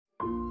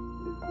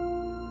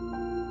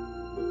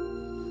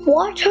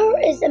Water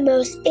is the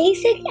most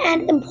basic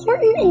and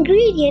important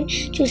ingredient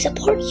to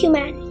support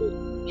humanity.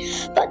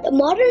 But the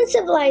modern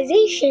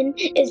civilization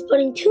is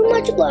putting too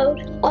much load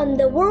on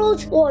the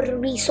world's water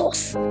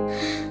resource.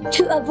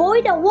 To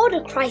avoid a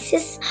water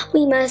crisis,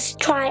 we must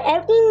try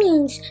every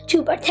means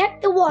to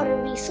protect the water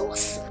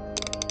resource.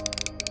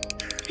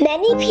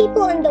 Many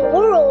people in the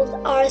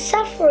world are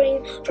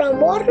suffering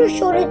from water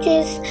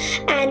shortages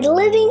and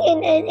living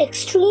in an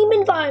extreme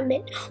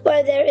environment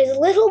where there is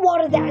little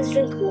water that is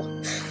drinkable.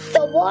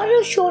 The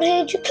water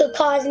shortage could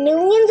cause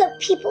millions of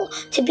people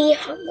to be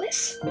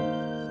homeless.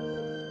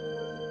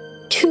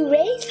 To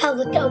raise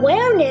public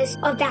awareness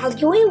of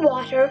valuing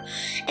water,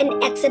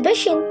 an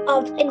exhibition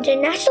of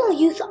international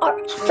youth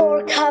art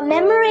for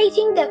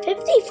commemorating the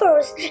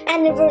 51st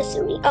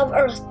anniversary of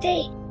Earth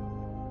Day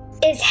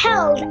is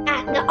held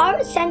at the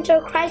Art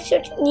Centre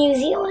Christchurch, New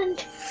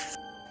Zealand.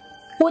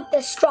 With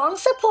the strong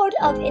support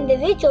of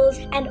individuals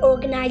and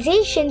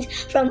organizations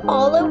from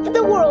all over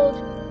the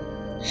world,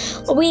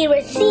 we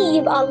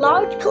receive a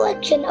large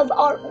collection of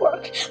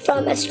artwork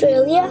from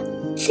Australia,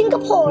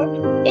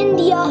 Singapore,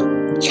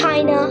 India,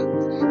 China,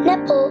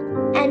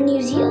 Nepal, and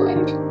New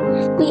Zealand.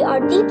 We are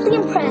deeply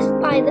impressed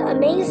by the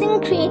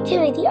amazing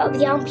creativity of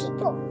young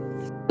people.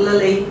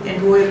 Lily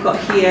and what we've got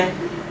here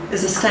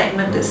is a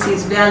statement that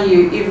says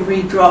value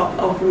every drop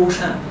of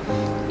water,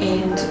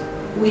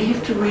 and we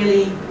have to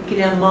really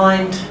get our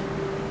mind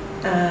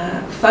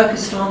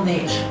focused on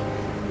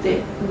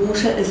that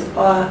water is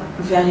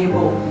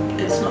valuable.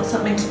 It's not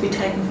something to be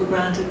taken for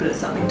granted, but it's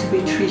something to be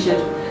treasured.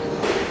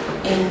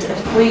 And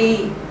if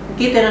we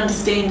get that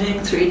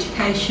understanding through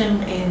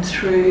education and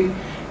through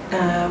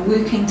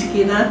working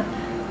together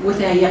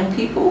with our young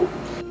people.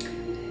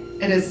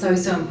 It is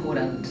so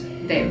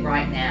important that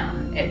right now,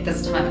 at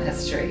this time in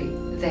history,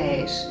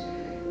 that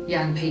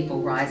young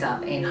people rise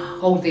up and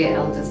hold their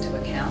elders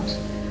to account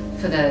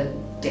for the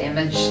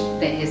damage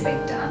that has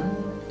been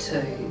done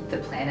to the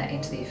planet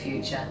and to their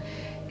future,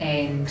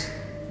 and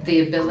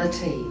the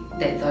ability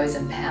that those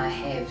in power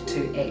have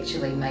to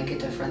actually make a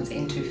difference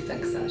and to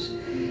fix it.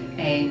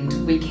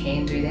 And we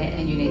can do that,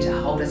 and you need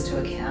to hold us to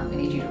account. We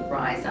need you to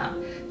rise up,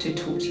 to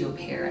talk to your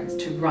parents,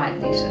 to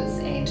write letters,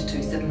 and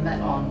to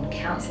submit on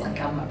council and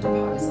government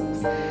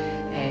proposals,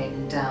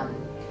 and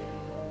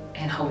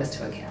hold us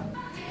to account.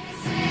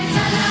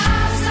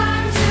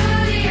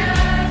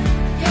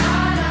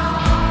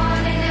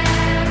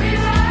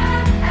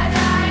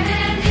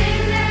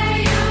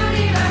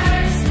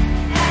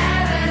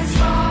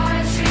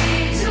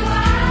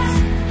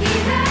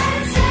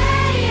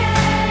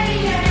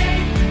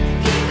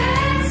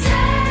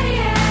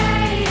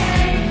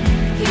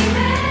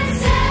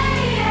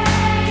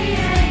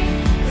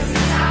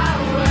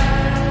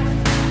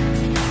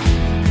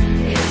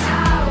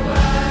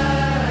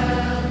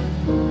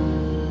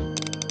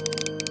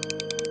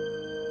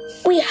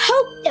 We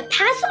hope to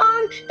pass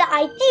on the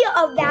idea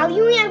of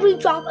valuing every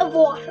drop of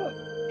water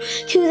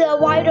to the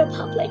wider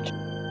public,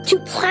 to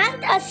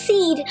plant a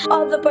seed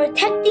of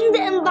protecting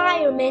the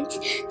environment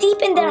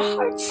deep in their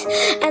hearts,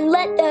 and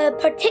let the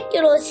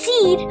particular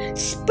seed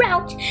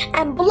sprout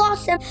and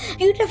blossom,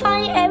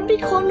 beautifying every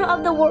corner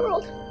of the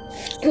world.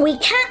 We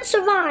can't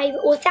survive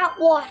without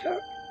water.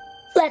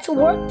 Let's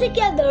work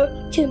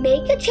together to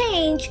make a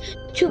change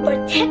to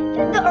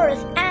protect the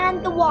earth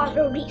and the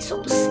water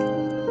resource,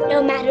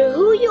 no matter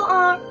who you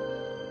are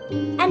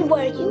and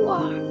where you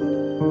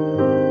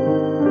are.